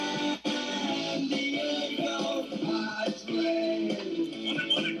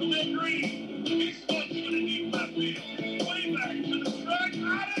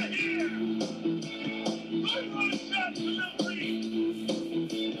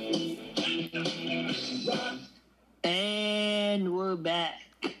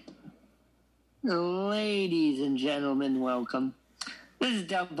Ladies and gentlemen, welcome. This is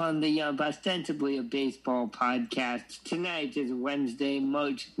Dump on the Yump, ostensibly a baseball podcast. Tonight is Wednesday,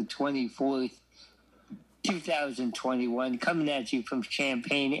 March the 24th, 2021, coming at you from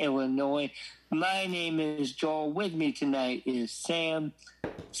Champaign, Illinois. My name is Joel. With me tonight is Sam.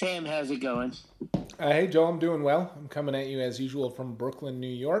 Sam, how's it going? Hey, Joel, I'm doing well. I'm coming at you as usual from Brooklyn, New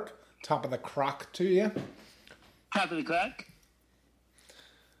York. Top of the crock to you. Top of the clock.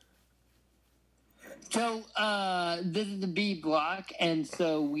 So, this is the B block, and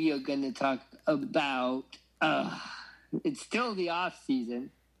so we are going to talk about, it's still the off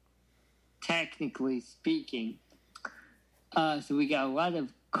season, technically speaking. So we got a lot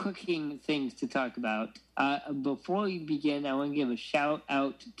of cooking things to talk about. Before we begin, I want to give a shout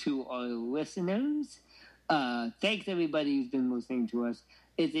out to our listeners. Thanks everybody who's been listening to us.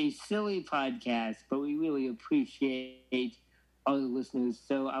 It's a silly podcast, but we really appreciate our listeners.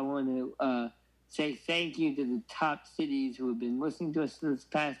 So I want to say thank you to the top cities who have been listening to us this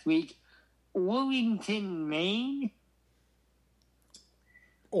past week. Orrington, Maine.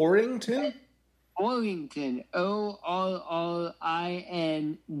 Orrington? Orrington. Orrington,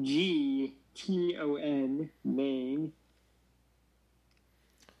 Maine.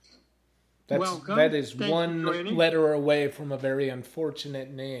 Welcome. That is one letter away from a very unfortunate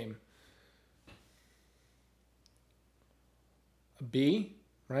name. A B,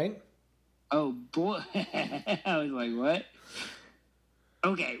 right? Oh, boy. I was like, what?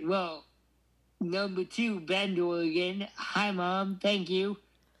 Okay, well, number 2, Bend, Oregon. Hi, Mom. Thank you.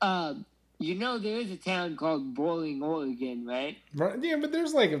 You know there is a town called Boiling, Oregon, right? Right. Yeah, but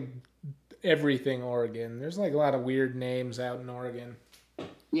there's like everything Oregon. There's like a lot of weird names out in Oregon.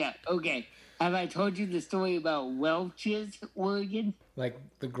 Yeah, okay. Have I told you the story about Welch's, Oregon? Like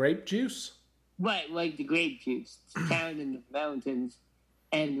the grape juice? Right, like the grape juice. It's a town in the mountains.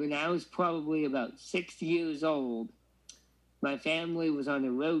 And when I was probably about 6 years old, my family was on a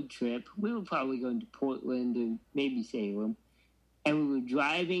road trip. We were probably going to Portland or maybe Salem. And we were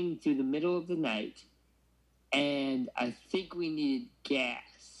driving through the middle of the night. And I think we needed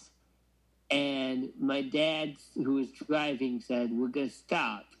gas. And my dad, who was driving, said, we're going to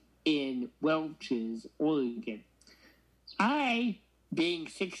stop in Welch's, Oregon. I, being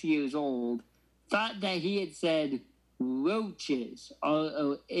 6 years old, thought that he had said Roaches,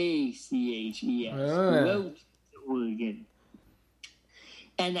 Roaches, Roaches, Oregon.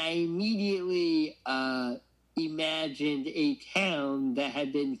 And I immediately imagined a town that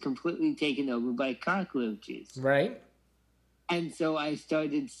had been completely taken over by cockroaches. Right. And so I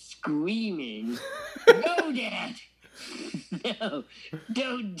started screaming, no, Dad! No,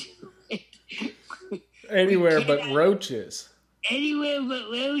 don't do it. Anywhere but roaches. Anywhere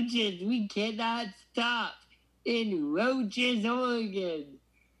but roaches. We cannot stop in Roaches, Oregon.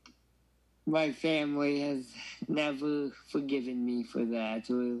 My family has never forgiven me for that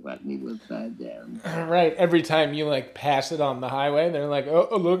or let me live that down. Right. Every time you pass it on the highway, they're like,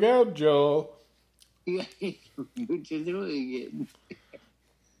 oh, look out, Joel. Roaches, Oregon.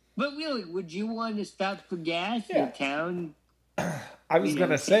 But really, would you want to stop for gas in a town? I was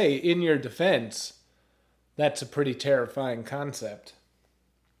going to say, in your defense, that's a pretty terrifying concept.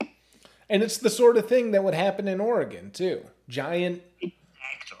 And it's the sort of thing that would happen in Oregon, too. Giant,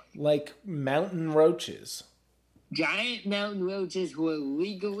 mountain roaches. Giant mountain roaches who are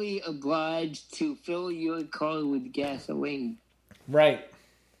legally obliged to fill your car with gasoline. Right.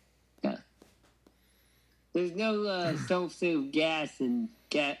 Yeah. There's no self-serve gas in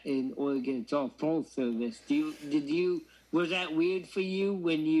Oregon. It's all full service. Was that weird for you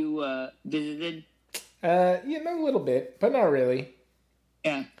when you visited? A little bit, but not really.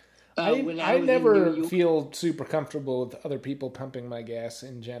 Yeah. I never feel super comfortable with other people pumping my gas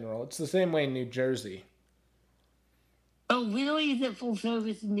in general. It's the same way in New Jersey. Oh, really? Is it full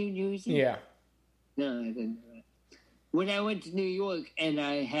service in New Jersey? Yeah. No, I didn't know that. When I went to New York and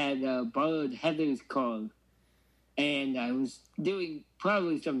I had borrowed Heather's car, and I was doing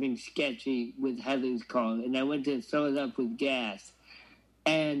probably something sketchy with Heather's car, and I went to fill it up with gas.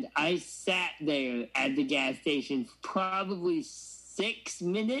 And I sat there at the gas station for probably 6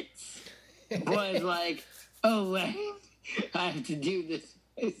 minutes. Was like, oh, wait, I have to do this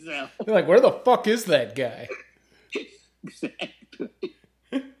myself. You're like, where the fuck is that guy? Exactly.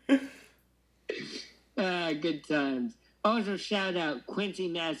 Good times. Also, shout out Quincy,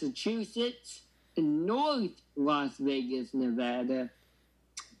 Massachusetts, North Las Vegas, Nevada,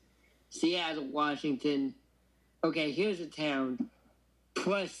 Seattle, Washington. Okay, here's a town.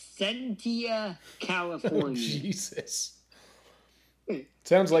 Placentia, California. Oh, Jesus.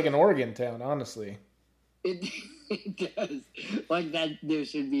 Sounds like an Oregon town, honestly. It It does. Like that, there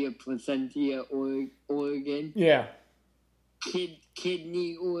should be a Placentia, Oregon. Yeah.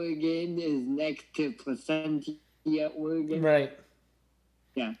 Kidney, Oregon is next to Placentia, Oregon. Right.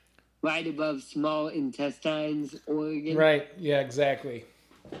 Yeah. Right above small intestines, Oregon. Right. Yeah, exactly.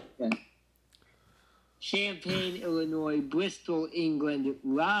 Yeah. Champaign, Illinois, Bristol, England,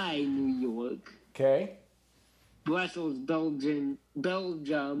 Rye, New York. Okay. Brussels, Belgium,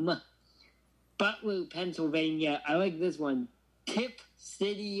 Butler, Pennsylvania. I like this one. Tip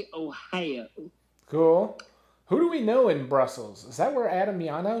City, Ohio. Cool. Who do we know in Brussels? Is that where Adam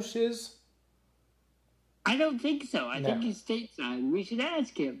Janos is? I don't think so. I think he's stateside. We should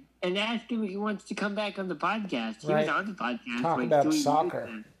ask him. And ask him if he wants to come back on the podcast. He was on the podcast. Talk about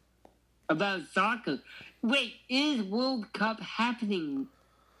soccer. About soccer. Wait, is World Cup happening?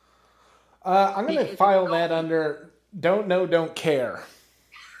 I'm going to file that under don't know, don't care.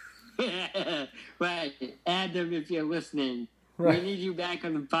 Right. Adam, if you're listening, right. We need you back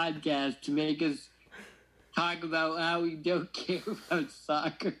on the podcast to make us talk about how we don't care about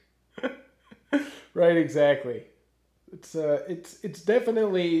soccer. Right, exactly. It's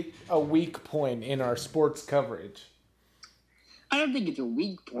definitely a weak point in our sports coverage. I don't think it's a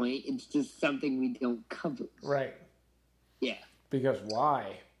weak point. It's just something we don't cover. Right. Yeah. Because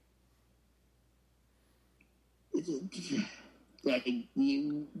why? Let's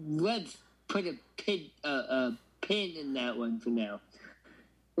put a pin in that one for now.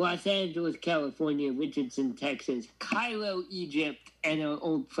 Los Angeles, California, Richardson, Texas, Cairo, Egypt, and our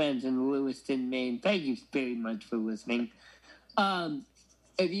old friends in Lewiston, Maine. Thank you very much for listening.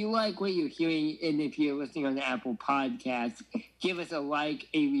 If you like what you're hearing, and if you're listening on the Apple Podcast, give us a like,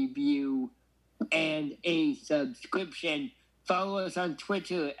 a review, and a subscription. Follow us on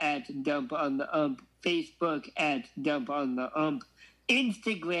Twitter at Dump on the Ump, Facebook at Dump on the Ump,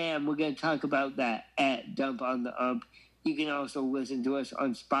 Instagram, we're going to talk about that at Dump on the Ump. You can also listen to us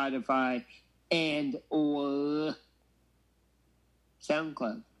on Spotify and or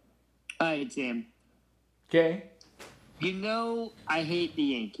SoundCloud. All right, Sam. Okay. You know I hate the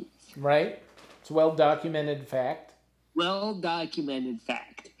Yankees. Right. It's a well-documented fact. Well-documented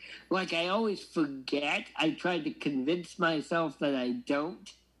fact. Like, I always forget. I tried to convince myself that I don't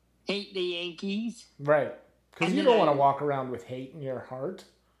hate the Yankees. Right. Because you don't want to walk around with hate in your heart.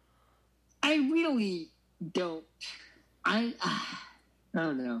 I really don't. I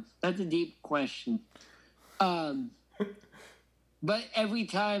don't know. That's a deep question. But every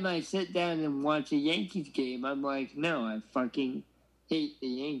time I sit down and watch a Yankees game, I'm like, no, I fucking hate the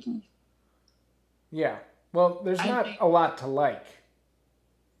Yankees. Yeah. Well, there's not a lot to like.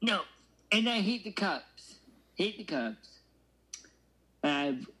 No. And I hate the Cubs. Hate the Cubs.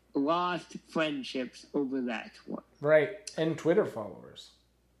 I've lost friendships over that one. Right. And Twitter followers.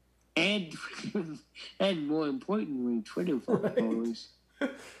 And more importantly, Twitter followers.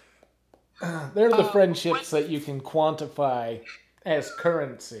 Right. They're the friendships that you can quantify as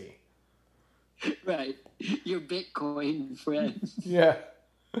currency. Right. Your Bitcoin friends. Yeah.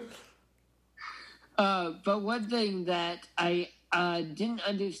 But one thing that I didn't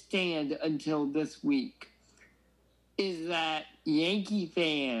understand until this week is that Yankee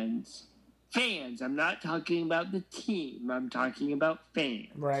fans, I'm not talking about the team, I'm talking about fans.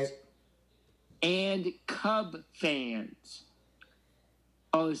 Right. And Cub fans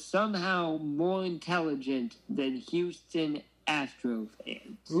are somehow more intelligent than Houston Astro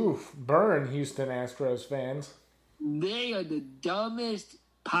fans. Oof, burn Houston Astros fans. They are the dumbest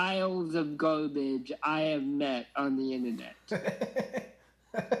piles of garbage I have met on the internet.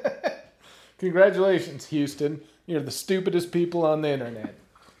 Congratulations, Houston. You're the stupidest people on the internet.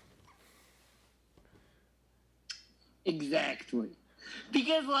 Exactly.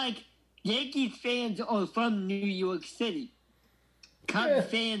 Because, like, Yankees fans are from New York City. Cubs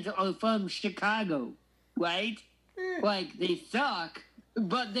fans are from Chicago, right? Like, they suck,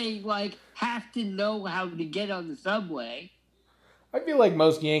 but they, like, have to know how to get on the subway. I feel like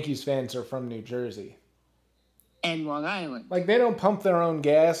most Yankees fans are from New Jersey. And Long Island. Like, they don't pump their own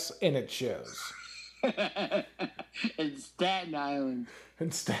gas, and it shows. And Staten Island.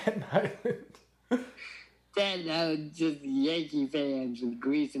 And Staten Island. Staten Island, just Yankee fans with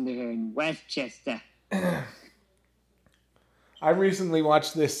grease in their hair in Westchester. I recently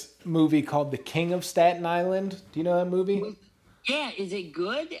watched this movie called The King of Staten Island. Do you know that movie? Yeah, is it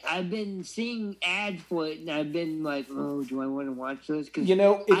good? I've been seeing ads for it, and I've been like, oh, do I want to watch this? Cause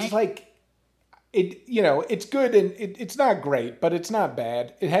it's good, and it's not great, but it's not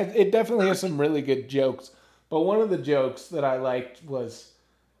bad. It definitely has some really good jokes. But one of the jokes that I liked was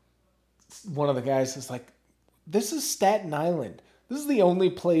one of the guys is like, this is Staten Island. This is the only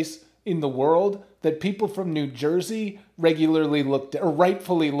place in the world that people from New Jersey regularly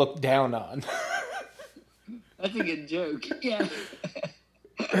rightfully look down on. That's a good joke. Yeah.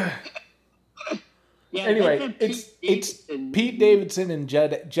 Yeah. Anyway, it's Pete Davidson and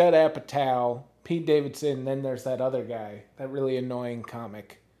Judd Apatow. Pete Davidson, then there's that other guy, that really annoying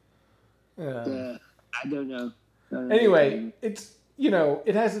comic. I don't know. Anyway, it's,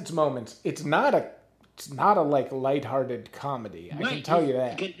 it has its moments. It's not a like lighthearted comedy. I can tell you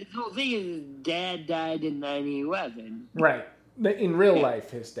that. Because the whole thing is his dad died in 9/11. Right. In real life,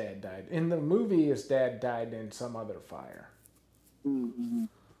 his dad died. In the movie, his dad died in some other fire. Mm-hmm.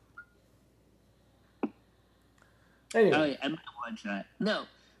 Anyway. I might watch that. No,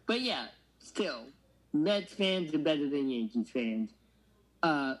 but yeah, still, Mets fans are better than Yankees fans.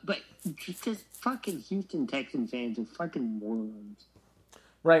 But just fucking Houston Texan fans are fucking morons.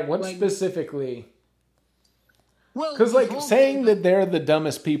 Right, what specifically? Well, because saying that they're the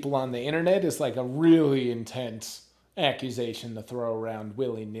dumbest people on the internet is like a really intense accusation to throw around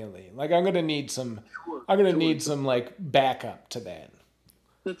willy-nilly. Like, I'm gonna need some like backup to that.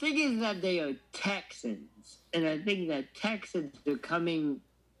 The thing is that they are Texans, and I think that Texans are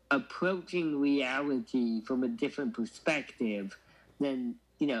approaching reality from a different perspective than,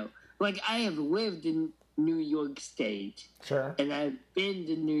 like, I have lived in New York State. Sure. And I've been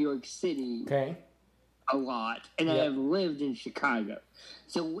to New York City. Okay. A lot. And I have lived in Chicago.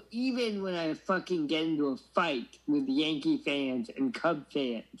 So even when I fucking get into a fight with Yankee fans and Cub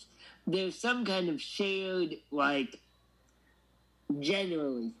fans, there's some kind of shared, like,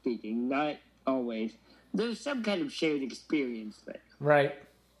 generally speaking, not always, there's some kind of shared experience there. Right.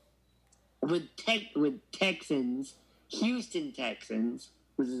 With Texans, Houston Texans,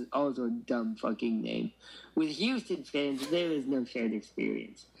 which is also a dumb fucking name, with Houston fans, there is no shared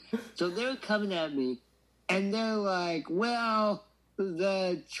experience. So they're coming at me, and they're like, well,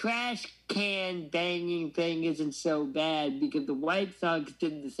 the trash can banging thing isn't so bad because the White Sox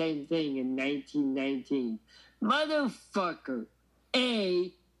did the same thing in 1919. Motherfucker.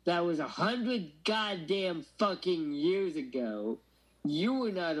 That was 100 goddamn fucking years ago. You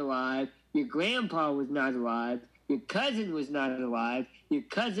were not alive. Your grandpa was not alive. Your cousin was not alive. Your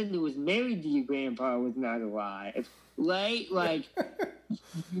cousin who was married to your grandpa was not alive. Right? Like,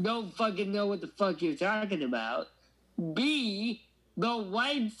 you don't fucking know what the fuck you're talking about. B, the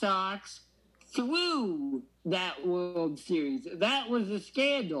White Sox threw that World Series. That was the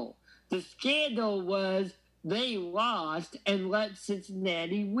scandal. The scandal was they lost and let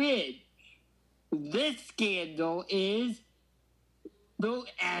Cincinnati win. This scandal is the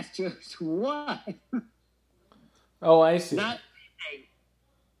Astros won. Oh, I see. Not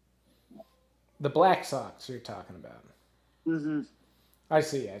the Black Sox you're talking about. Mm-hmm. I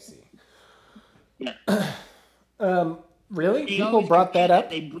see. Yeah. Really? People brought that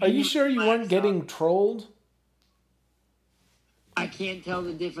up? Are you sure you weren't getting trolled? I can't tell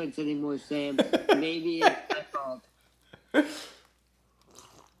the difference anymore, Sam. Maybe it's my fault.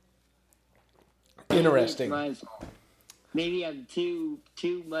 Interesting. Maybe it's my fault. Maybe I'm too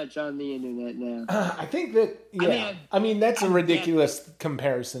much on the internet now. I think that, yeah. I mean that's a ridiculous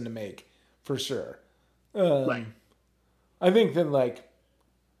comparison to make, for sure. Right. I think that, like,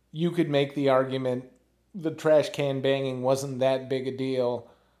 you could make the argument the trash can banging wasn't that big a deal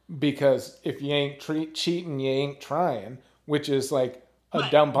because if you ain't cheating, you ain't trying, which is like a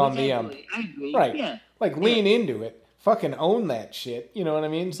dump on the ump. I agree. Right. Yeah. Like, lean into it. Fucking own that shit. You know what I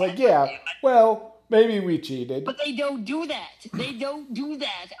mean? It's like, yeah, well, maybe we cheated. But they don't do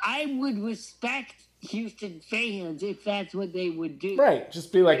that. I would respect Houston fans if that's what they would do. Right.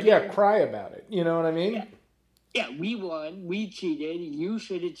 Just be like, yeah, cry about it. You know what I mean? Yeah, we won. We cheated. You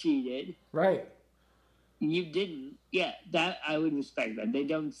should have cheated. Right. You didn't. Yeah, that I would respect that. They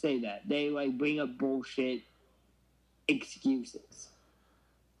don't say that. They, like, bring up bullshit excuses.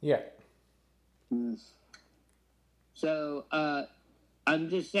 Yeah. So, I'm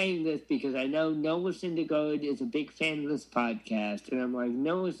just saying this because I know Noah Syndergaard is a big fan of this podcast, and I'm like,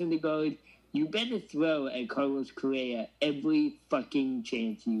 Noah Syndergaard, you better throw at Carlos Correa every fucking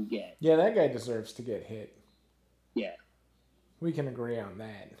chance you get. Yeah, that guy deserves to get hit. Yeah. We can agree on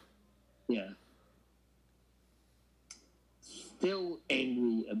that. Yeah. Still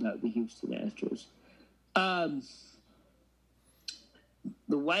angry about the Houston Astros.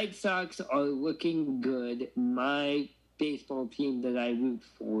 The White Sox are looking good. My baseball team that I root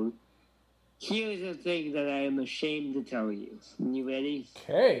for. Here's the thing that I am ashamed to tell you. You ready?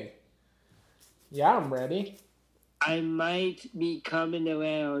 Okay. Yeah, I'm ready. I might be coming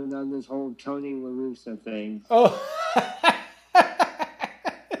around on this whole Tony La Russa thing. Oh.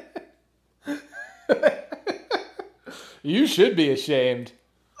 You should be ashamed.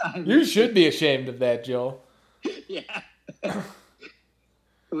 You should be ashamed of that, Joel. Yeah.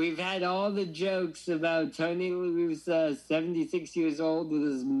 We've had all the jokes about Tony La Russa, 76 years old with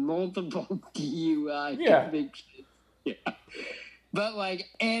his multiple DUI convictions. Yeah. But, like,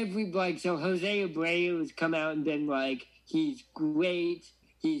 so Jose Abreu has come out and been like, he's great.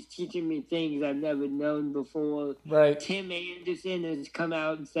 He's teaching me things I've never known before. Right. Tim Anderson has come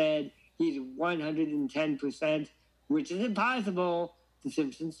out and said he's 110%, which is impossible. The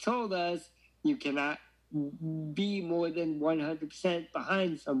Simpsons told us you cannot be more than 100%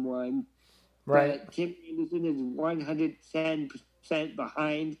 behind someone. Right. But Tim Anderson is 110%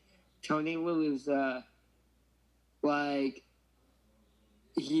 behind Tony La Russa. Like,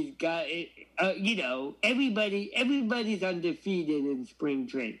 he's got it. Everybody's undefeated in spring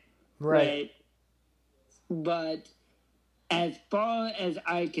training. Right. But as far as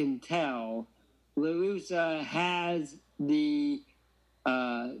I can tell, La Russa has the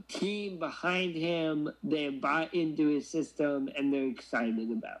team behind him. They're bought into his system and they're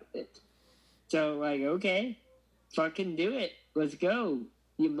excited about it. So, like, okay, fucking do it. Let's go,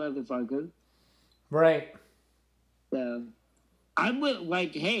 you motherfucker. Right. So, I'm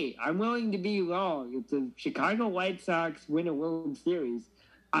willing to be wrong. If the Chicago White Sox win a World Series,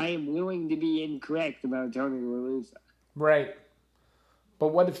 I am willing to be incorrect about Tony La Russa. Right. But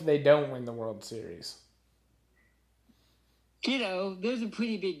what if they don't win the World Series? There's a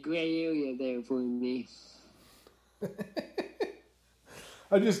pretty big gray area there for me.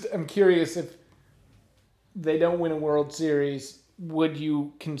 I'm curious, if they don't win a World Series, would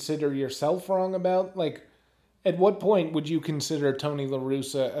you consider yourself wrong about, like, at what point would you consider Tony La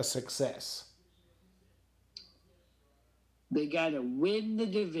Russa a success? They got to win the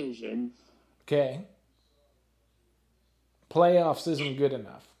division. Okay. Playoffs isn't good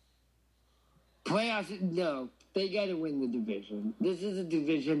enough. No. They got to win the division. This is a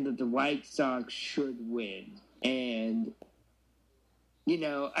division that the White Sox should win. And,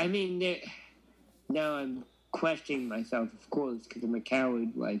 now I'm questioning myself, of course, because I'm a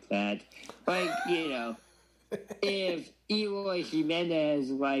coward like that. Like, if Eloy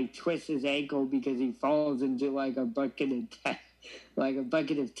Jimenez, like, twists his ankle because he falls into, like, a bucket of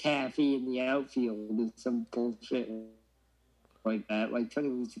taffy in the outfield or some bullshit like that. Like, Tony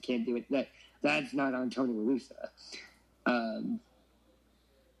La Russa can't do it. That's not on Tony La Russa.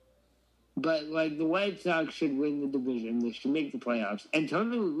 But, like, the White Sox should win the division. They should make the playoffs. And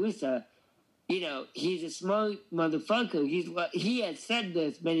Tony La Russa, he's a smart motherfucker. He has said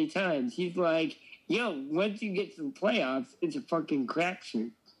this many times. He's like, once you get to the playoffs, it's a fucking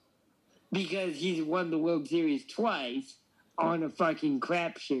crapshoot. Because he's won the World Series twice on a fucking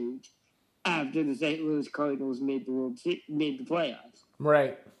crapshoot after the St. Louis Cardinals made the playoffs.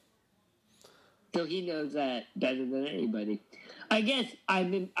 Right. So he knows that better than anybody. I guess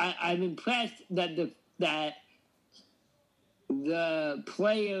I'm impressed that the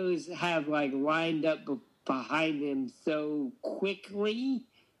players have, like, lined up behind him so quickly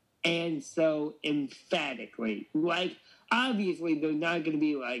and so emphatically. Like, obviously they're not going to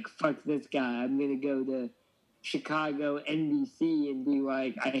be like, fuck this guy, I'm going to go to Chicago NBC and be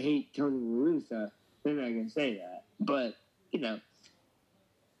like, I hate Tony La Russa. They're not going to say that. But,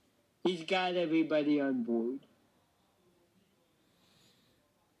 he's got everybody on board.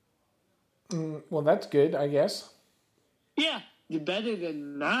 Well, that's good, I guess. Yeah, it's better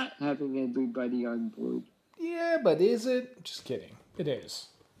than not having everybody on board. Yeah, but is it? Just kidding. It is.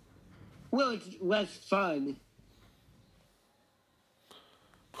 Well, it's less fun.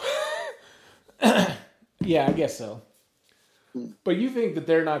 Yeah, I guess so. But you think that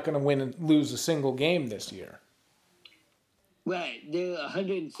they're not going to win and lose a single game this year? Right, they're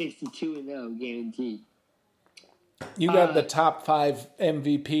 162-0 guaranteed. You got the top 5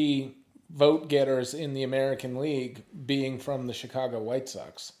 MVP vote getters in the American League being from the Chicago White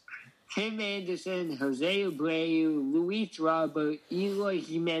Sox. Tim Anderson, Jose Abreu, Luis Robert, Eloy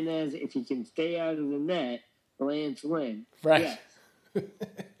Jimenez, if he can stay out of the net, Lance Lynn. Right. Yes.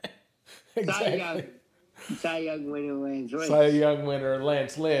 Exactly. Cy Young winner Lance Lynn. Cy Young winner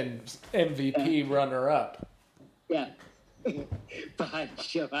Lance Lynn, MVP runner-up. Yeah. Behind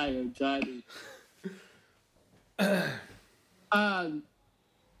Shohei Ohtani.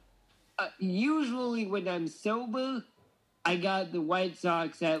 Usually when I'm sober, I got the White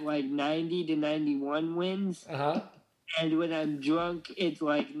Sox at like 90 to 91 wins. Uh-huh. And when I'm drunk, it's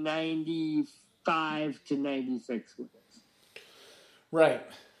like 95 to 96 wins. Right.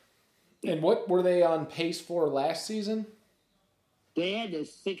 And what were they on pace for last season? They had a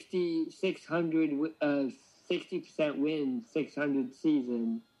 60% win, 600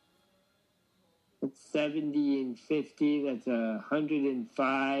 season. That's 70 and 50. That's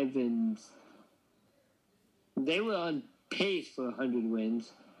 105, and they were on pace for 100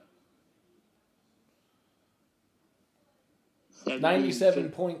 wins.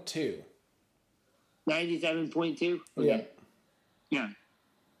 97.2. 97.2? Okay. Yeah. Yeah.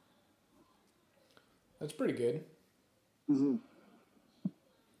 That's pretty good. Mm-hmm.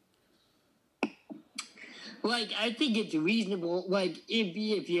 Like, I think it's reasonable. Like,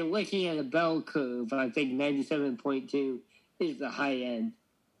 if you're looking at a bell curve, I think 97.2 is the high end.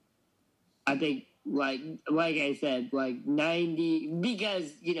 I think, like I said, like 90,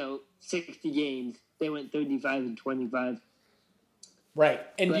 because, 60 games, they went 35 and 25. Right.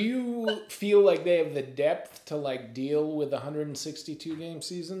 And do you feel like they have the depth to, like, deal with a 162-game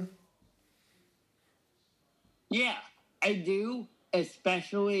season? Yeah, I do,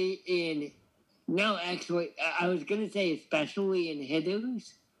 especially in... No, actually, I was going to say especially in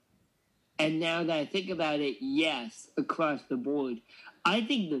hitters. And now that I think about it, yes, across the board. I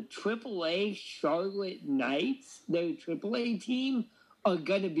think the AAA Charlotte Knights, their AAA team, are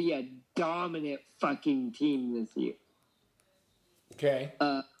going to be a dominant fucking team this year. Okay.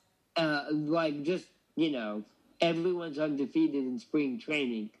 Like, just, everyone's undefeated in spring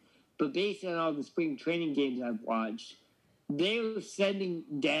training. But based on all the spring training games I've watched, they're sending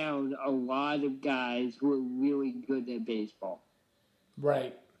down a lot of guys who are really good at baseball.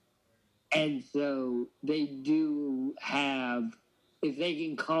 Right. And so they do have, if they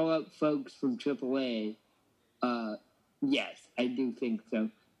can call up folks from AAA, yes, I do think so.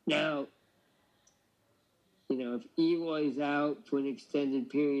 Now, if Eloy's out for an extended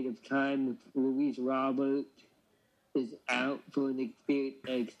period of time, if Luis Robert is out for an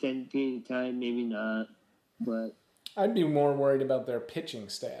extended period of time, maybe not, but... I'd be more worried about their pitching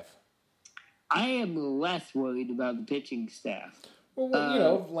staff. I am less worried about the pitching staff.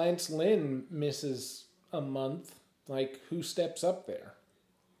 Well, if Lance Lynn misses a month, like, who steps up there?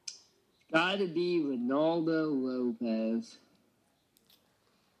 Gotta be Ronaldo Lopez.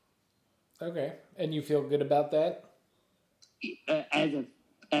 Okay. And you feel good about that?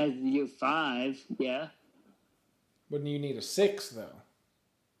 As your 5, yeah. Wouldn't you need a 6, though?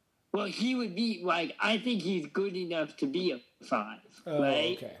 Well, he would be, I think he's good enough to be a 5,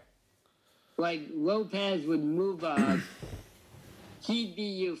 right? Okay. Like, Lopez would move up. He'd be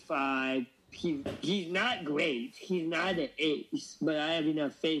your 5. He's not great. He's not an ace, but I have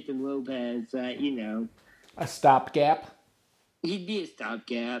enough faith in Lopez that, A stopgap? He'd be a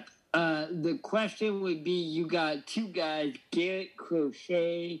stopgap. The question would be, you got 2 guys, Garrett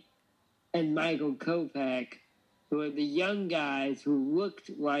Crochet and Michael Kopech, who are the young guys who looked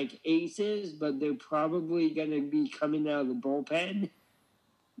like aces, but they're probably going to be coming out of the bullpen.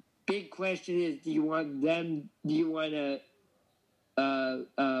 Big question is, do you want to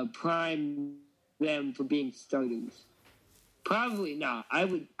prime them for being starters? Probably not. I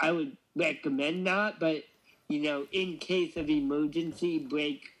would recommend not, but, in case of emergency,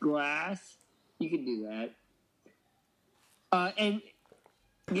 break glass, you can do that. And...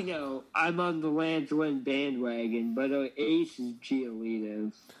 I'm on the Lance Lynn bandwagon, but our ace is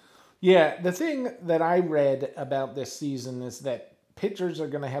Giolito. Yeah, the thing that I read about this season is that pitchers are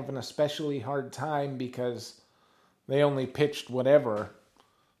going to have an especially hard time because they only pitched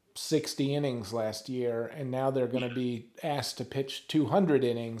 60 innings last year, and now they're going to be asked to pitch 200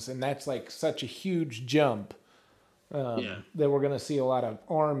 innings, and that's like such a huge jump that we're going to see a lot of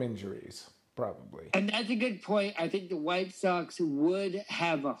arm injuries. Probably. And that's a good point. I think the White Sox would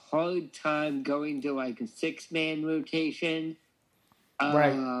have a hard time going to like a 6-man rotation.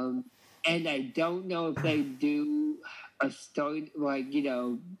 Right. And I don't know if they do a start,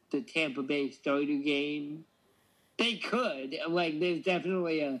 the Tampa Bay starter game. They could. There's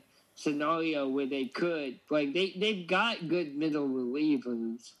definitely a scenario where they could. They've got good middle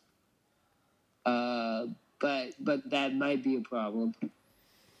relievers. But that might be a problem.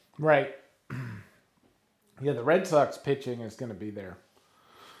 Right. Yeah, the Red Sox pitching is going to be their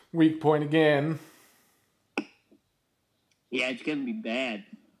weak point again. Yeah, it's going to be bad.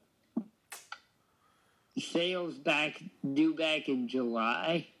 Sales due back in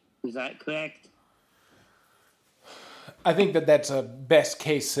July. Is that correct? I think that's a best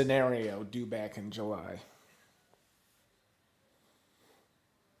case scenario, due back in July.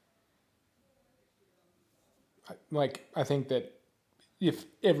 I think that if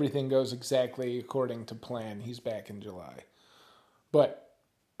everything goes exactly according to plan, he's back in July. But,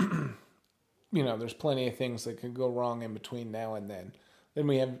 there's plenty of things that could go wrong in between now and then. Then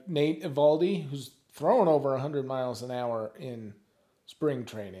we have Nate Eovaldi, who's throwing over 100 miles an hour in spring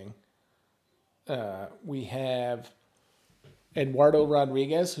training. We have Eduardo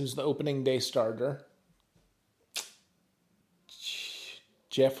Rodriguez, who's the opening day starter.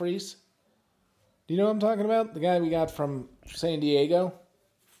 Jeffries. Do you know what I'm talking about? The guy we got from San Diego?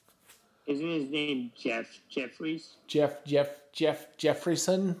 Isn't his name Jeffries?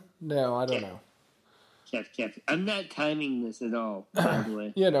 Jefferson? No, I don't know. Jeff. I'm not timing this at all, by the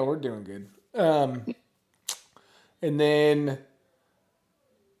way. Yeah, no, we're doing good. And then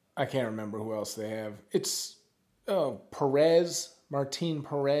I can't remember who else they have. It's Martin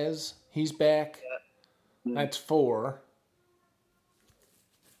Perez. He's back. Yeah. That's 4.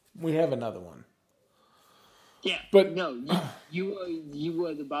 We have another one. Yeah, but no, you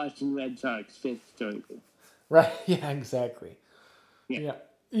are the Boston Red Sox 5th starter. Right? Yeah, exactly. Yeah.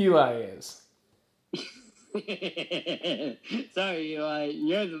 Eli is. Sorry, Eli.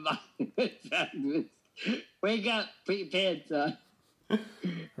 You're the Boston Red Sox. Wake up, put your pants on.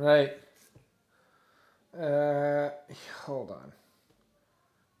 Right. Hold on.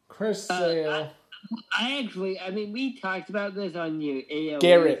 Chris Sale. We talked about this on your AO.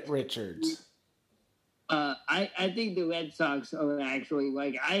 Garrett Richards. I think the Red Sox are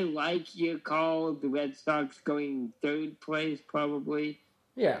actually, I like your call of the Red Sox going 3rd place, probably.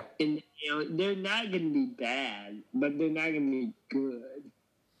 Yeah. And, they're not going to be bad, but they're not going to be good.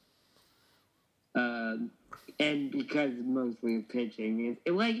 And because mostly of pitching,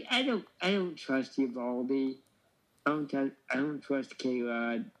 I don't trust Eovaldi. I don't trust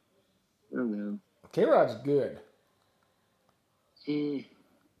K-Rod. I don't know. K-Rod's good.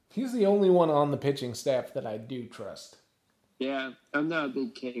 He's the only one on the pitching staff that I do trust. Yeah, I'm not a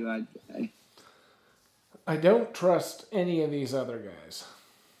big K-Rod guy. I don't trust any of these other guys.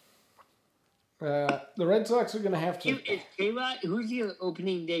 The Red Sox are going to have to... Is K-Rod, who's your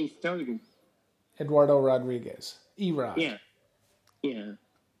opening day starter? Eduardo Rodriguez. E-Rod. Yeah. I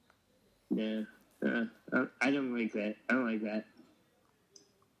don't like that.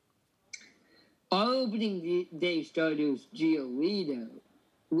 Our opening day starter is Giolito,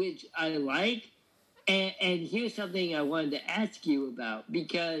 which I like. And here's something I wanted to ask you about,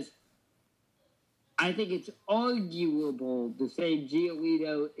 because I think it's arguable to say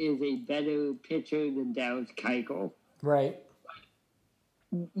Giolito is a better pitcher than Dallas Keuchel. Right.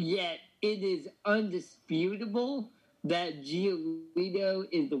 Yet it is undisputable that Giolito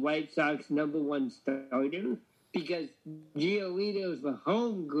is the White Sox #1 starter, because Giolito's the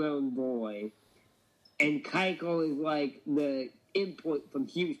homegrown boy, and Keuchel is like the import from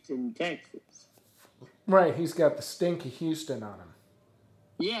Houston, Texas. Right, he's got the stink of Houston on him.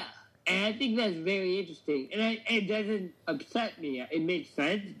 Yeah, and I think that's very interesting. And it doesn't upset me. It makes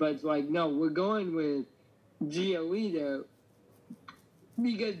sense, but it's like, no, we're going with Giolito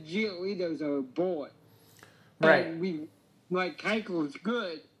because Giolito's our boy. Right. And Keuchel's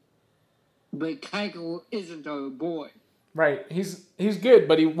good, but Keuchel isn't our boy. Right. He's good,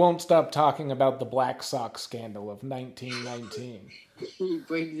 but he won't stop talking about the Black Sox scandal of 1919. He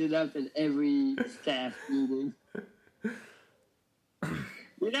brings it up in every staff meeting.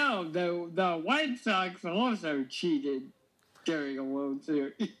 The White Sox also cheated during a World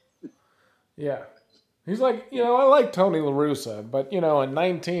Series. Yeah. He's like, I like Tony La Russa, but, in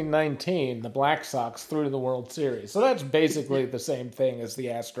 1919, the Black Sox threw the World Series. So that's basically the same thing as the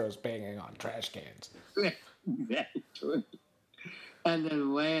Astros banging on trash cans. Exactly. And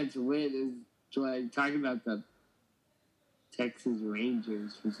then Lance Lynn is talking about the Texas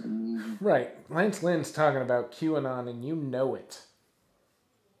Rangers for some reason. Right. Lance Lynn's talking about QAnon, and you know it.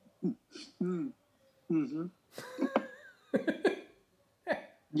 Mm-hmm.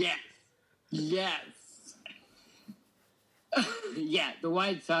 Yes. Yeah, the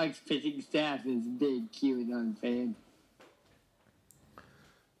White Sox pitching staff is a big QAnon fan.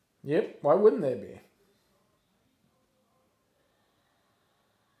 Yep. Why wouldn't they be?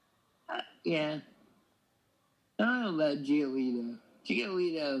 Yeah. I don't know about Giolito.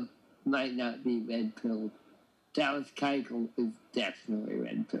 Giolito might not be red-pilled. Dallas Keuchel is definitely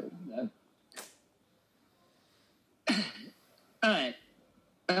red-pilled, though. All right.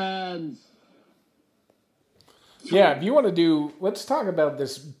 Yeah, if you want to let's talk about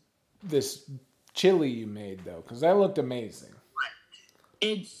this chili you made, though, because that looked amazing.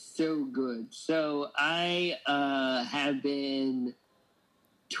 It's so good. So I have been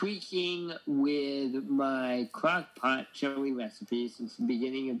tweaking with my crock pot chili recipe since the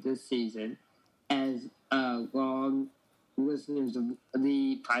beginning of this season, as long listeners of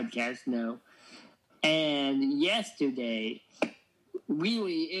the podcast know. And yesterday,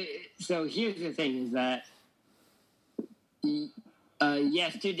 so here's the thing is that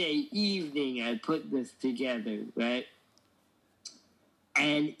yesterday evening I put this together, right?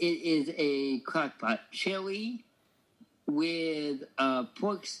 And it is a crock pot chili with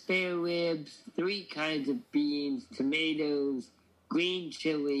pork spare ribs, 3 kinds of beans, tomatoes, green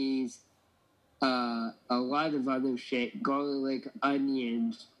chilies, a lot of other shit, garlic,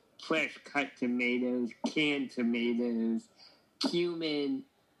 onions, fresh cut tomatoes, canned tomatoes, cumin,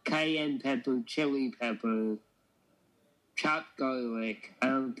 cayenne pepper, chili pepper, chopped garlic. I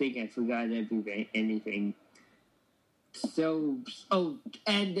don't think I forgot anything. So,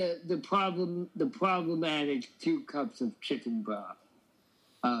 and the problematic 2 cups of chicken broth,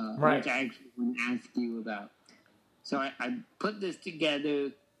 right. which I actually want to ask you about. So I put this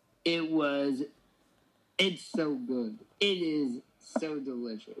together. It's so good. It is so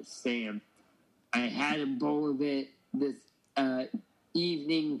delicious, Sam. I had a bowl of it this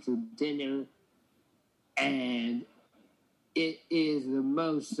evening for dinner, and it is the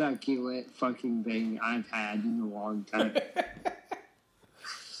most succulent fucking thing I've had in a long time.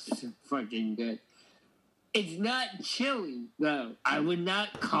 It's fucking good. It's not chili, though. I would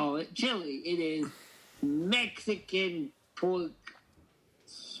not call it chili. It is Mexican pork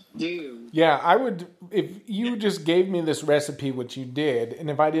stew. Yeah, I would, if you just gave me this recipe, which you did, and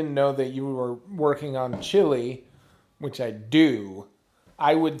if I didn't know that you were working on chili, which I do,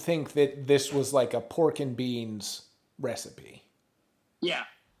 I would think that this was like a pork and beans recipe. Yeah.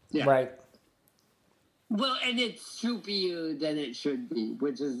 Right? Well, and it's soupier than it should be,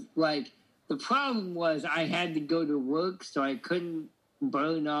 which is like, the problem was I had to go to work, so I couldn't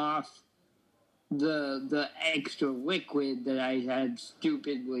burn off the extra liquid that I had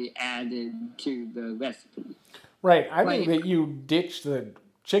stupidly added to the recipe. Right. I think that you ditched the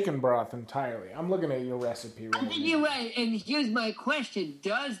chicken broth entirely. I'm looking at your recipe right now. I think you're right. And here's my question.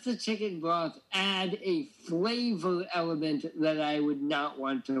 Does the chicken broth add a flavor element that I would not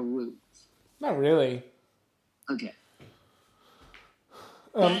want to lose? Not really. Okay.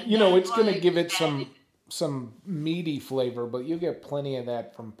 It's going to give it some meaty flavor, but you get plenty of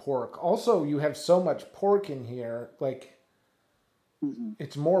that from pork. Also, you have so much pork in here, like,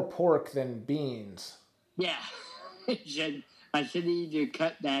 it's more pork than beans. Yeah. I should either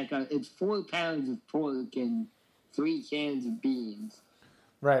cut back on. It's 4 pounds of pork and 3 cans of beans.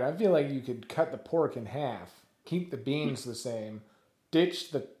 Right. I feel like you could cut the pork in half, keep the beans the same,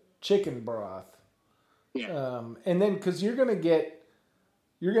 ditch the chicken broth. Yeah. And then, because you're going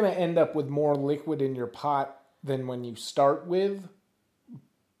to end up with more liquid in your pot than when you start with.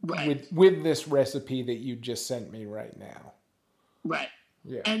 Right. With this recipe that you just sent me right now. Right.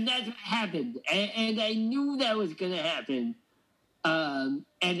 Yeah. And that's what happened. And I knew that was going to happen. And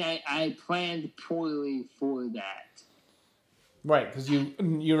I planned poorly for that. Right, because you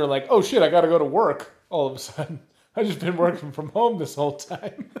were like, oh shit, I got to go to work all of a sudden. I've just been working from home this whole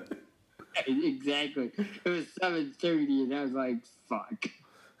time. Exactly. It was 7:30 and I was like, fuck.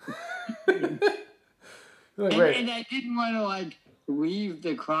 And I didn't want to leave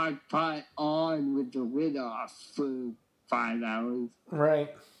the crock pot on with the lid off for 5 hours. Right.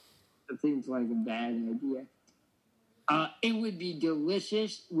 That seems like a bad idea. It would be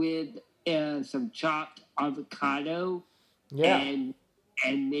delicious with some chopped avocado. Yeah.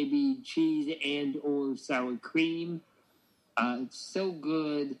 And maybe cheese and or sour cream. It's so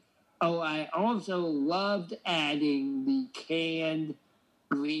good. Oh, I also loved adding the canned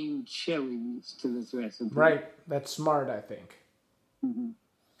green chilies to this recipe. Right. That's smart, I think. Mm-hmm.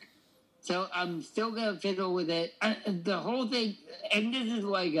 So I'm still going to fiddle with it. The whole thing, and this is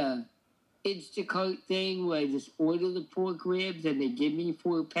like a Instacart thing where I just order the pork ribs and they give me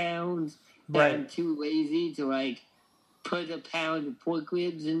 4 pounds. Right. And I'm too lazy to put a pound of pork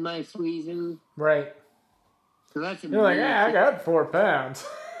ribs in my freezer. Right. So that's You're like, yeah, I got 4 pounds.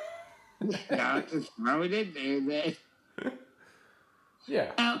 Yeah, just throw it in there then.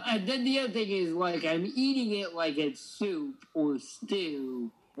 Yeah. And then the other thing is, I'm eating it like it's soup or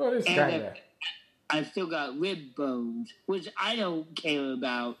stew. Well, it's kind of. I've still got rib bones, which I don't care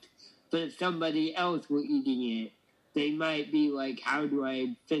about. But if somebody else were eating it, they might be like, how do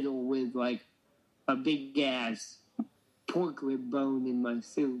I fiddle with, a big-ass pork rib bone in my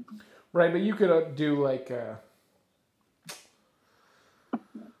soup? Right, but you could do,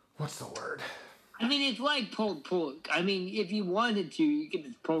 what's the word? I mean, it's like pulled pork. I mean, if you wanted to, you could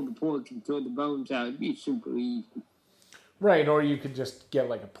just pull the pork and throw the bones out. It'd be super easy. Right, or you could just get,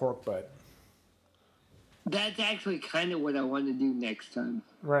 a pork butt. That's actually kind of what I want to do next time.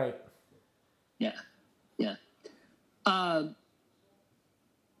 Right. Yeah.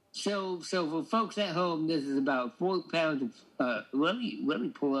 So for folks at home, this is about 4 pounds of. Let me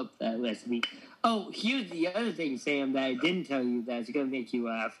pull up that recipe. Oh, here's the other thing, Sam, that I didn't tell you that's gonna make you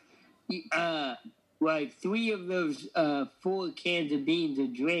laugh. 3 of those 4 cans of beans are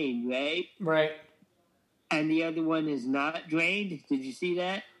drained, right? Right. and the other one is not drained. Did you see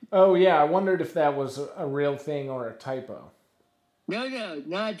that? Oh, yeah. I wondered if that was a real thing or a typo. No,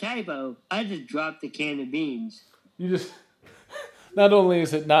 not a typo. I just dropped the can of beans. You just... Not only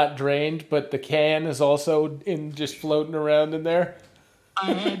is it not drained, but the can is also just floating around in there.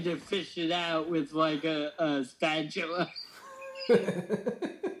 I had to fish it out with like a spatula.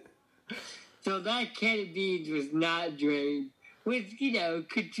 So that can of beans was not drained, which,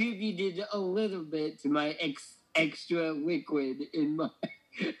 contributed a little bit to my extra liquid in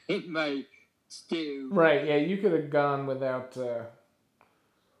my stew. Right, yeah, you could have gone without...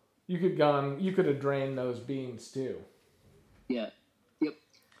 You could have drained those beans, too. Yeah. Yep.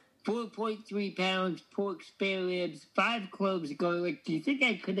 4.3 pounds pork spare ribs, 5 cloves of garlic. Do you think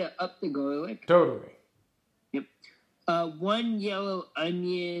I could have upped the garlic? Totally. Yep. 1 yellow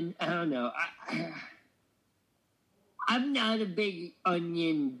onion. I don't know. I'm not a big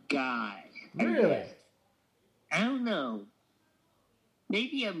onion guy. Really? I don't know.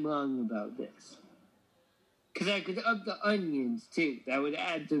 Maybe I'm wrong about this. Because I could up the onions, too. That would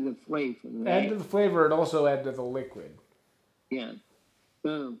add to the flavor, right? Add to the flavor, it also add to the liquid. Yeah.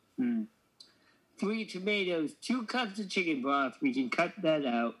 Oh. 3 tomatoes, 2 cups of chicken broth. We can cut that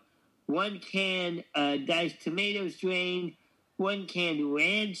out. 1 can diced tomatoes drained. 1 can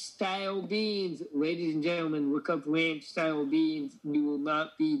ranch-style beans. Ladies and gentlemen, look up ranch-style beans. You will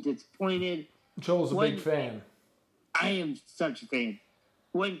not be disappointed. Joel's a big fan. I am such a fan.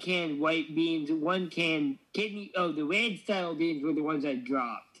 1 can white beans. 1 can kidney. Oh, the ranch-style beans were the ones I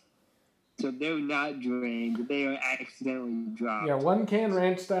dropped. So they're not drained. They are accidentally dropped. Yeah, 1 can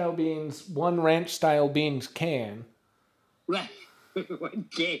ranch-style beans. 1 ranch-style beans can. Right. 1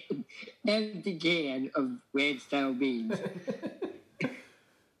 can. Empty can of ranch-style beans.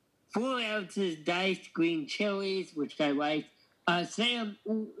 4 ounces diced green chilies, which I like. Sam,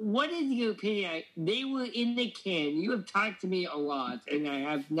 what is your opinion? They were in the can. You have talked to me a lot, and I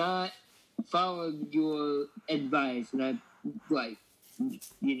have not followed your advice. And I'm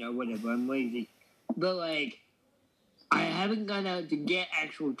whatever. I'm lazy. But, I haven't gone out to get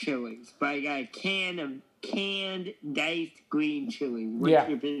actual chilies, but I got a can of canned diced green chilies. What's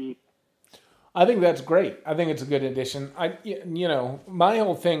your opinion? I think that's great. I think it's a good addition. My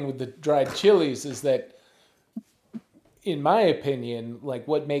whole thing with the dried chilies is that, in my opinion,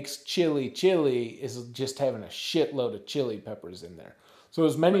 what makes chili is just having a shitload of chili peppers in there. So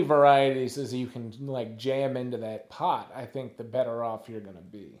as many varieties as you can jam into that pot, I think the better off you're going to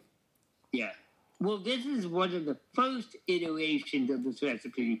be. Yeah. Well, this is one of the first iterations of this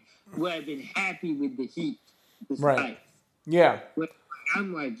recipe where I've been happy with the heat, the spice. Right. Yeah. Where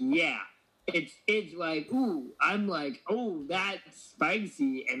I'm yeah. It's like, ooh, I'm like, oh, that's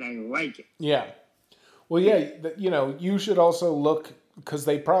spicy, and I like it. Yeah. Well, yeah, you should also look, because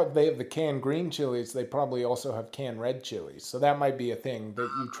they have the canned green chilies, they probably also have canned red chilies. So that might be a thing that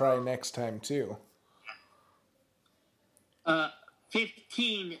you try next time, too.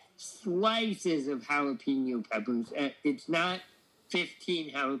 15 slices of jalapeno peppers. It's not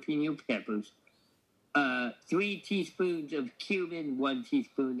 15 jalapeno peppers. 3 teaspoons of cumin, 1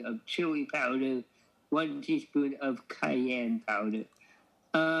 teaspoon of chili powder, 1 teaspoon of cayenne powder.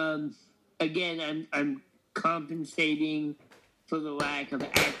 Again, I'm compensating for the lack of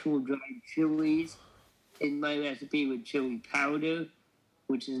actual dried chilies in my recipe with chili powder,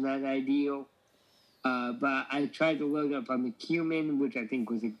 which is not ideal. But I tried to load up on the cumin, which I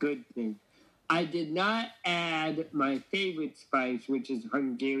think was a good thing. I did not add my favorite spice, which is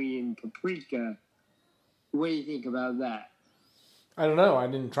Hungarian paprika. What do you think about that? I don't know. I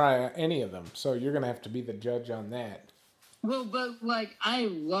didn't try any of them, so you're going to have to be the judge on that. Well, but, I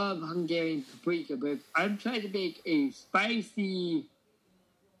love Hungarian paprika, but if I'm trying to make a spicy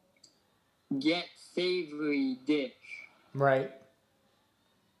yet savory dish. Right.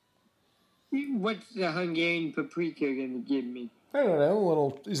 What's the Hungarian paprika going to give me? I don't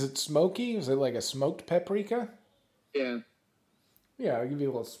know. Is it smoky? Is it like a smoked paprika? Yeah. Yeah, I'll give you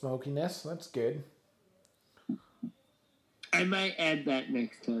a little smokiness. That's good. I might add that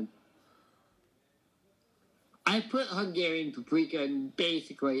next time. I put Hungarian paprika in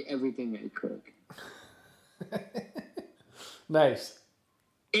basically everything I cook. Nice.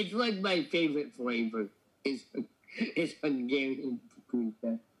 It's my favorite flavor is Hungarian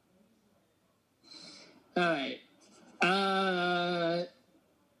paprika. All right.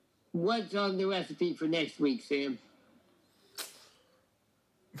 What's on the recipe for next week, Sam?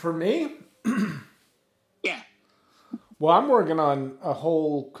 For me? Yeah. Well, I'm working on a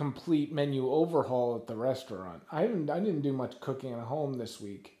whole complete menu overhaul at the restaurant. I didn't do much cooking at home this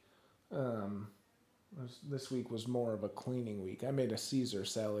week. This week was more of a cleaning week. I made a Caesar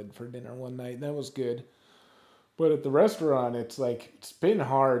salad for dinner one night. That was good. But at the restaurant, it's like it's been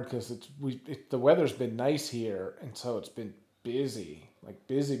hard because the weather's been nice here, and so it's been busy, like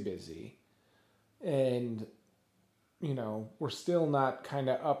busy, and we're still not kind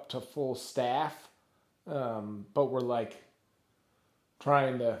of up to full staff, but we're like I'm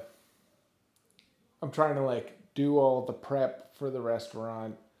trying to like do all the prep for the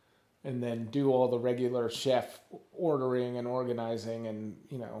restaurant, and then do all the regular chef ordering and organizing, and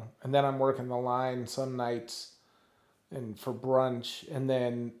and then I'm working the line some nights and for brunch, and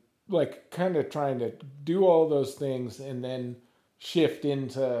then like kind of trying to do all those things and then shift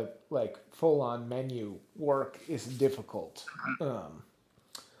into like full on menu work is difficult. But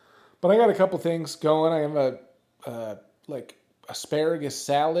I got a couple things going. I have a like asparagus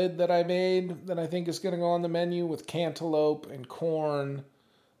salad that I made that I think is going to go on the menu with cantaloupe and corn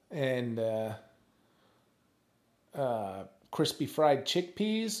and crispy fried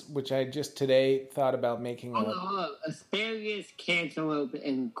chickpeas, which I just today thought about making. Asparagus, cantaloupe,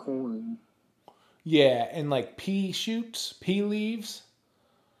 and corn. Yeah, and like pea shoots, pea leaves.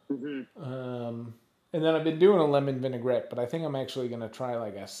 Mm-hmm. And then I've been doing a lemon vinaigrette, but I think I'm actually going to try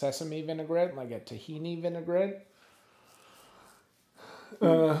like a sesame vinaigrette, like a tahini vinaigrette.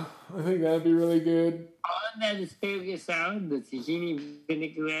 I think that'd be really good. On that asparagus salad, the tahini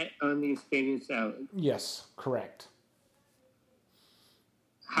vinaigrette on the asparagus salad. Yes, correct.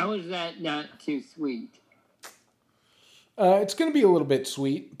 How is that not too sweet? It's going to be a little bit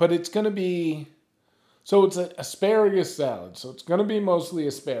sweet, but it's going to be... So it's an asparagus salad, so it's going to be mostly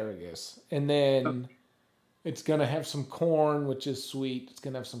asparagus. And then it's going to have some corn, which is sweet. It's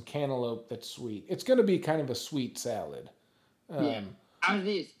going to have some cantaloupe that's sweet. It's going to be kind of a sweet salad. Yeah. How's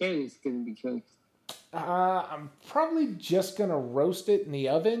the asparagus going to be cooked? I'm probably just going to roast it in the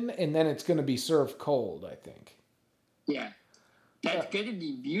oven, and then it's going to be served cold, I think. Yeah. That's going to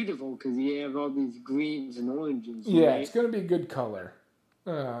be beautiful because you have all these greens and oranges. Yeah, right? it's going to be good color.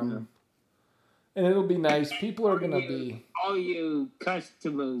 And it'll be nice. People are going to be... All your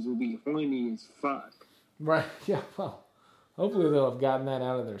customers will be horny as fuck. Right, yeah, well, hopefully they'll have gotten that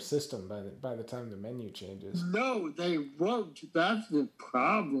out of their system by the time the menu changes. No, they won't. That's the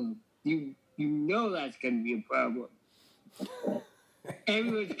problem. You know that's going to be a problem.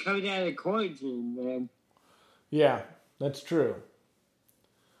 Everyone's coming out of quarantine, man. Yeah, that's true.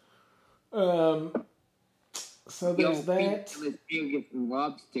 So there's that. Asparagus and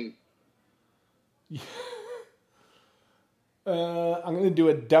lobster. I'm going to do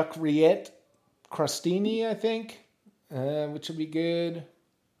a duck rillette crostini, I think, which will be good.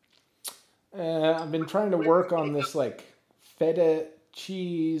 I've been trying to work on this like feta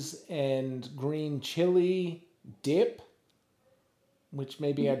cheese and green chili dip, which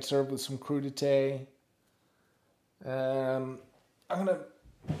maybe I'd serve with some crudité. I'm going to...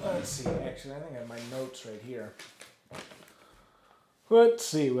 Let's see, actually, I think I have my notes right here. Let's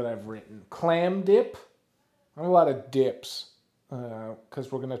see what I've written. Clam dip. I have a lot of dips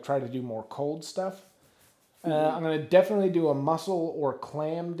because we're going to try to do more cold stuff. I'm going to definitely do a mussel or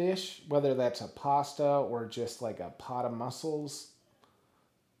clam dish, whether that's a pasta or just like a pot of mussels.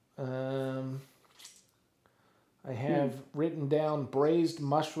 I have written down braised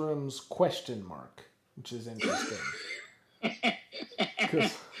mushrooms ? Which is interesting.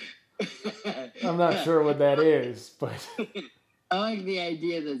 I'm not sure what that is, but... I like the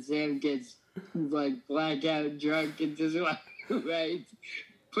idea that Sam gets, like, blackout drunk and just, right?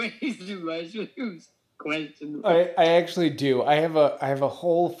 Braised mushrooms ? I actually do. I have a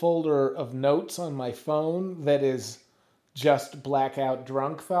whole folder of notes on my phone that is just blackout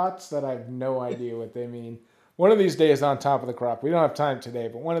drunk thoughts that I have no idea what they mean. One of these days on Top of the Crock, we don't have time today,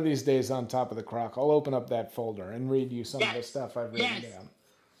 but one of these days on Top of the Crock, I'll open up that folder and read you some of the stuff I've written down.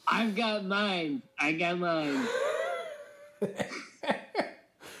 I've got mine. I got mine.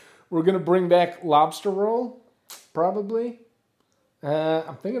 We're going to bring back lobster roll, probably.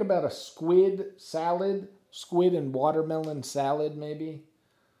 I'm thinking about a squid and watermelon salad, maybe.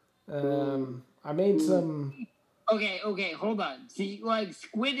 I made some... Okay, hold on. See, like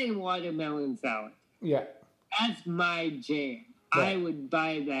squid and watermelon salad. Yeah. That's my jam. Right. I would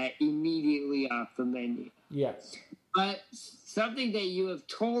buy that immediately off the menu. Yes. But something that you have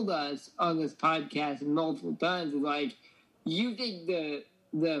told us on this podcast multiple times is like, you think the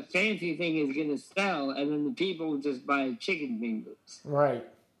fancy thing is going to sell, and then the people will just buy chicken fingers. Right.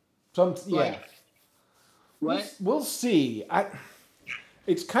 What? We'll see.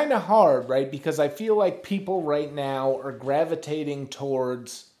 It's kind of hard, right? Because I feel like people right now are gravitating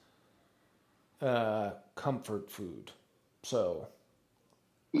towards comfort food. So.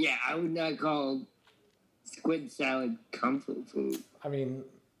 Yeah, I would not call squid salad comfort food. I mean,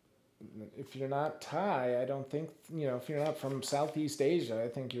 if you're not Thai, I don't think, if you're not from Southeast Asia, I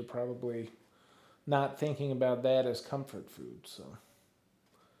think you're probably not thinking about that as comfort food. So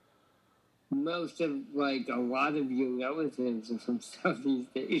Most of, like, a lot of your relatives are from Southeast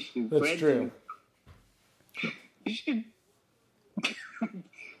Asia. that's true. You should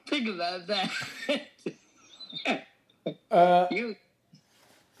think about that.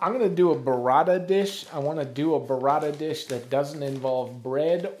 I'm going to do a burrata dish. I want to do a burrata dish that doesn't involve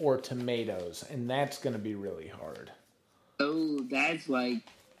bread or tomatoes, and that's going to be really hard. Oh, that's like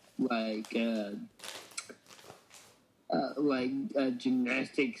a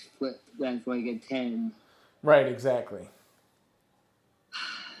gymnastics flip. That's like a 10. Right, exactly.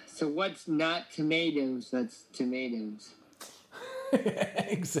 So what's not tomatoes? That's tomatoes.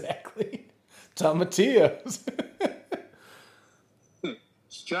 Exactly. Tomatillos.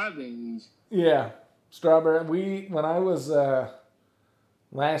 Strawberries. Yeah, strawberry. When I was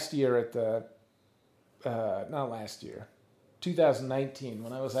last year at the, not last year, 2019,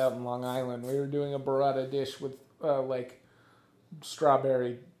 when I was out in Long Island, we were doing a burrata dish with like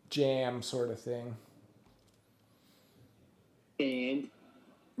strawberry jam sort of thing. And?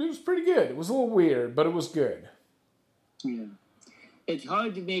 It was pretty good. It was a little weird, but it was good. Yeah. It's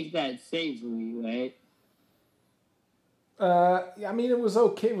hard to make that savory, right? I mean, it was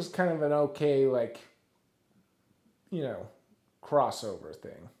okay. It was kind of an okay, like, crossover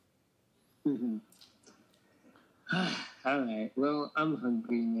thing. Mm-hmm. All right. Well, I'm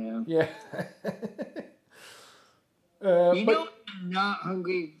hungry now. Yeah. I'm not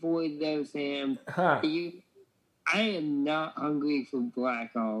hungry for though, Sam. Huh. I am not hungry for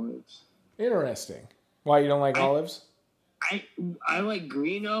black olives. Interesting. Why, you don't like olives? I like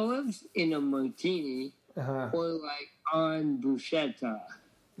green olives in a martini, or like on bruschetta.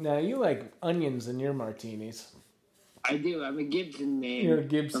 Now, you like onions in your martinis. I do. I'm a Gibson man. You're a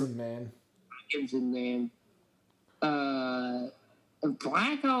Gibson man. Gibson man.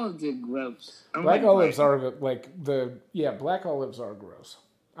 Black olives are gross. Black olives are black olives are gross.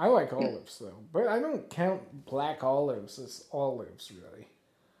 I like olives though, but I don't count black olives as olives really.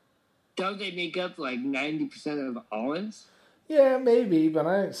 Don't they make up like 90% of olives? Yeah, maybe, but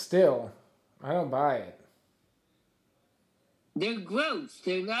I don't buy it. They're gross.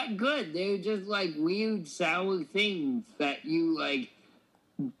 They're not good. They're just like weird sour things that you like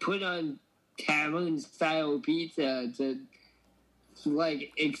put on tavern style pizza to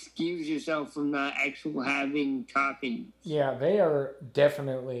like excuse yourself from not actually having toppings. Yeah, they are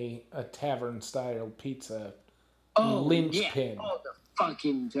definitely a tavern style pizza linchpin. All the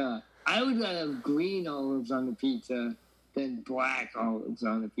fucking time. I would rather have green olives on a pizza than black olives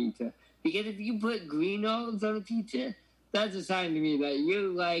on a pizza. Because if you put green olives on a pizza, that's a sign to me that you're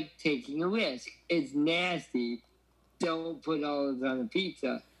like taking a risk. It's nasty. Don't put olives on a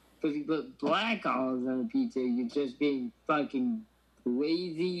pizza. But if you put black olives on a pizza, you're just being fucking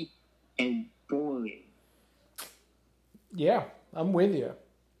lazy and boring. Yeah, I'm with you.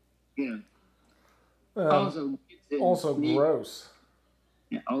 Yeah. Also gross.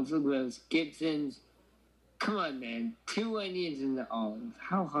 Yeah, also gross. Gibson's. Come on, man. 2 onions in the olive.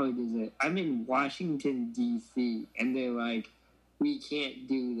 How hard is it? I'm in Washington, D.C., and they're like, we can't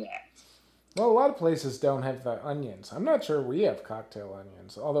do that. Well, a lot of places don't have the onions. I'm not sure we have cocktail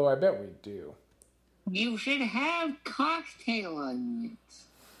onions, although I bet we do. You should have cocktail onions.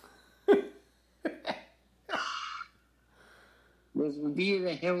 This would be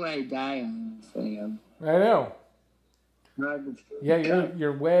the hill I die on, Sam. I know. Yeah,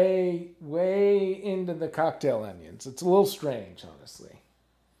 you're way into the cocktail onions. It's a little strange, honestly.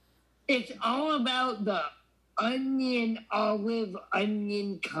 It's all about the onion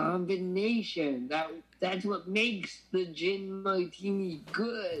combination. That's what makes the gin martini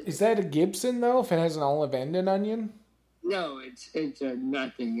good. Is that a Gibson though? If it has an olive and an onion? No, it's a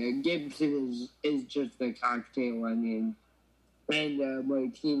nothing. A Gibson is just a cocktail onion, and a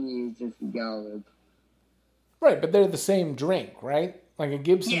martini is just a olive. Right, but they're the same drink, right? Like a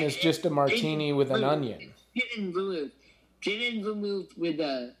Gibson is just a martini with an onion. Gin and vermouth. Gin and vermouth with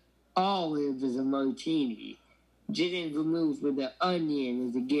a olive is a martini. Gin and vermouth with an onion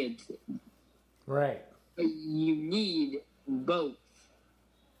is a Gibson. Right. But you need both.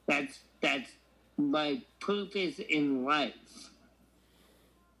 That's my purpose in life.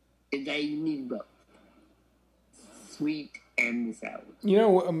 Is that you need both. Sweet and sour. You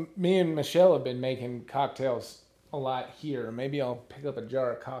know, me and Michelle have been making cocktails a lot here. Maybe I'll pick up a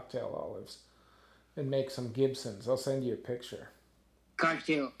jar of cocktail olives and make some Gibsons. I'll send you a picture.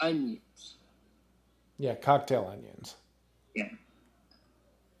 Cocktail onions. Yeah, cocktail onions. Yeah.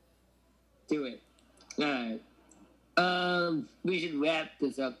 Do it. All right. We should wrap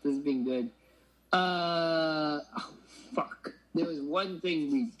this up. This has been good. Oh, fuck. There was one thing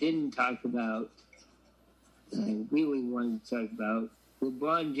we didn't talk about that I really wanted to talk about.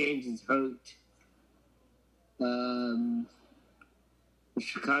 LeBron James is hurt. The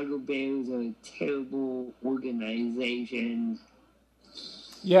Chicago Bears are a terrible organization.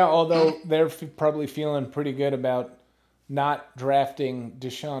 Yeah, although they're probably feeling pretty good about not drafting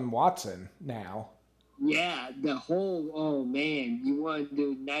Deshaun Watson now. Yeah, oh man, you want to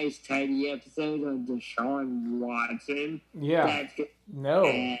do a nice, tidy episode on Deshaun Watson? Yeah. That's good. No.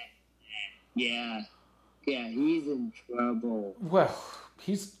 Yeah, he's in trouble. Well,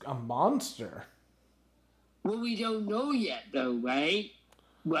 he's a monster. Well, we don't know yet, though, right?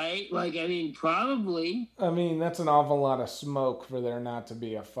 Right? Like, I mean, probably. I mean, that's an awful lot of smoke for there not to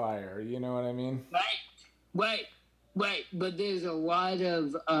be a fire. You know what I mean? Right. But there's a lot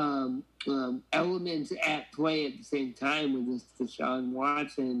of elements at play at the same time with this Deshaun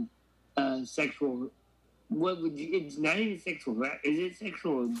Watson sexual. What would you? It's not even sexual. Is it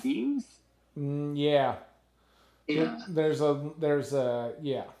sexual abuse? Yeah. Yeah.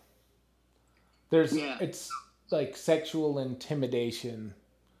 It's like sexual intimidation.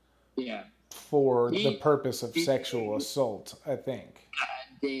 Yeah. For the purpose of sexual assault, I think.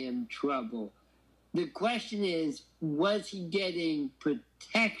 Goddamn trouble. The question is, was he getting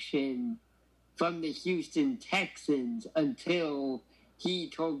protection from the Houston Texans until he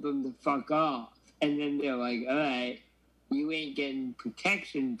told them to fuck off? And then they're like, all right, you ain't getting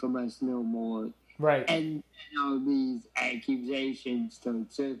protection from us no more. Right. And all these accusations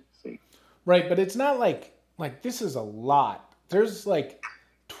start surfacing. Right, but it's not like this is a lot. There's like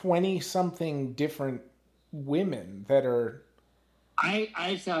 20-something different women that are...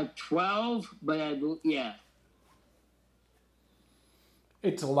 I saw 12, but yeah.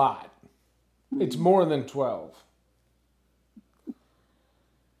 It's a lot. It's more than 12.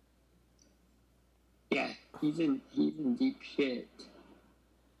 Yeah, he's in deep shit.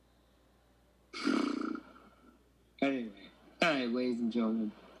 Anyway, all right, ladies and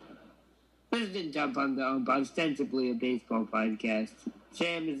gentlemen. This has been Jump on the Ump, ostensibly a baseball podcast.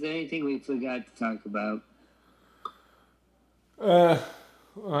 Sam, is there anything we forgot to talk about? I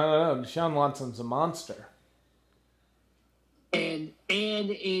don't know. Deshaun Watson's a monster. And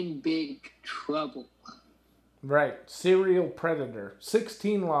in big trouble. Right. Serial predator.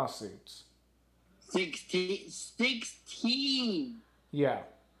 16 lawsuits. 16? Yeah.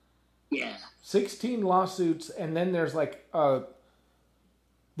 Yeah. 16 lawsuits, and then there's like a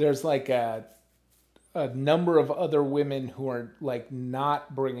number of other women who are like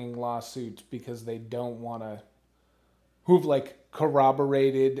not bringing lawsuits because they don't want to, who've like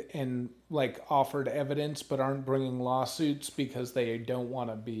corroborated and like offered evidence but aren't bringing lawsuits because they don't want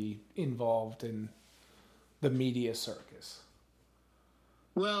to be involved in the media circus.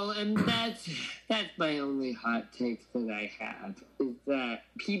 Well, and that's my only hot take that I have, is that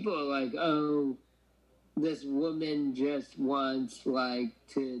people are like, oh, this woman just wants like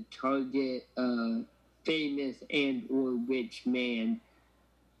to target a famous and or rich man.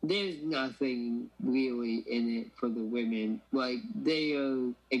 There's nothing really in it for the women. Like, they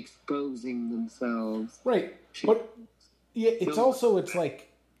are exposing themselves. Right. But yeah, it's also, it's like,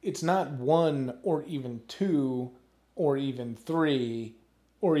 it's not 1 or even 2 or even 3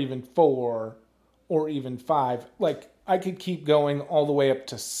 or even 4 or even 5. Like, I could keep going all the way up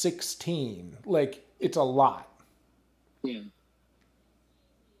to 16. Like, it's a lot. Yeah.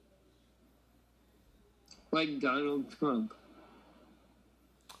 Like Donald Trump.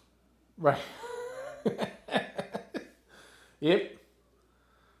 Right. Yep.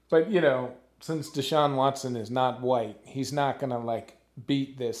 But, you know, since Deshaun Watson is not white, he's not going to, like,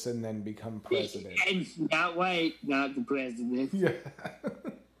 beat this and then become president. And not white, not the president. Yeah.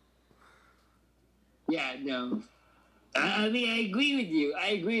 Yeah, no. I mean, I agree with you.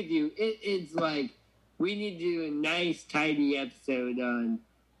 It's like, we need to do a nice, tidy episode on,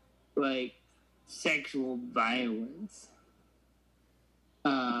 like, sexual violence.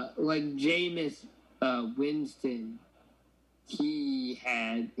 Like Jameis Winston, he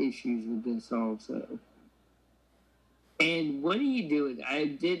had issues with this also. And what are you doing? I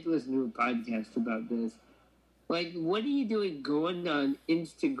did listen to a podcast about this. Like, what are you doing going on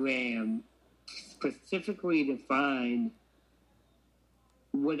Instagram specifically to find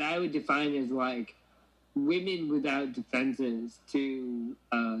what I would define as, like, women without defenses to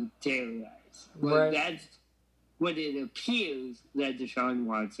terrorize? Like, right. That's what it appears that Deshaun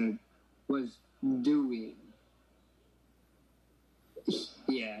Watson was doing.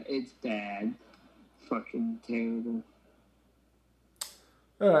 Yeah, it's bad. Fucking terrible.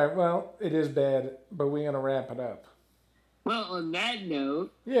 All right, well, it is bad, but we're going to wrap it up. Well, on that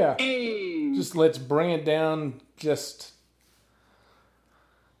note, Yeah. hey, Just let's bring it down.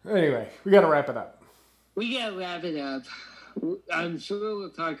 Anyway, we got to wrap it up. We gotta wrap it up. I'm sure we'll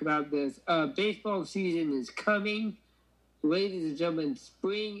talk about this. Baseball season is coming. Ladies and gentlemen,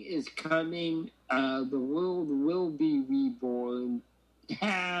 spring is coming. The world will be reborn.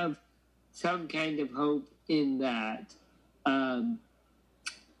 Have some kind of hope in that.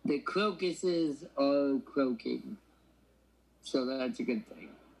 The crocuses are croaking. So that's a good thing.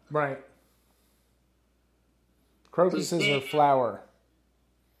 Right. Crocuses are flower.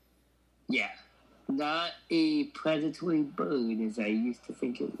 Yeah. Not a predatory bird as I used to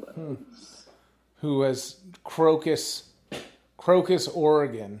think it was. Who has Crocus,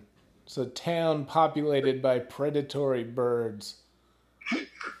 Oregon. It's a town populated by predatory birds.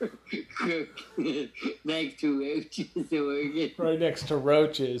 Next to roaches, Oregon. Right next to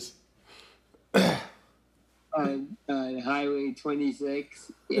roaches. on Highway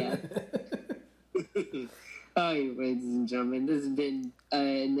 26. Yeah. All right, ladies and gentlemen, this has been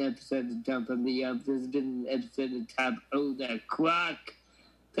an episode of Dump on the Up. This has been an episode of Top of the Clock.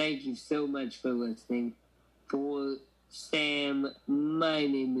 Thank you so much for listening. For Sam, my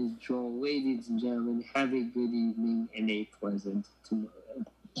name is Joel. Ladies and gentlemen, have a good evening and a pleasant tomorrow.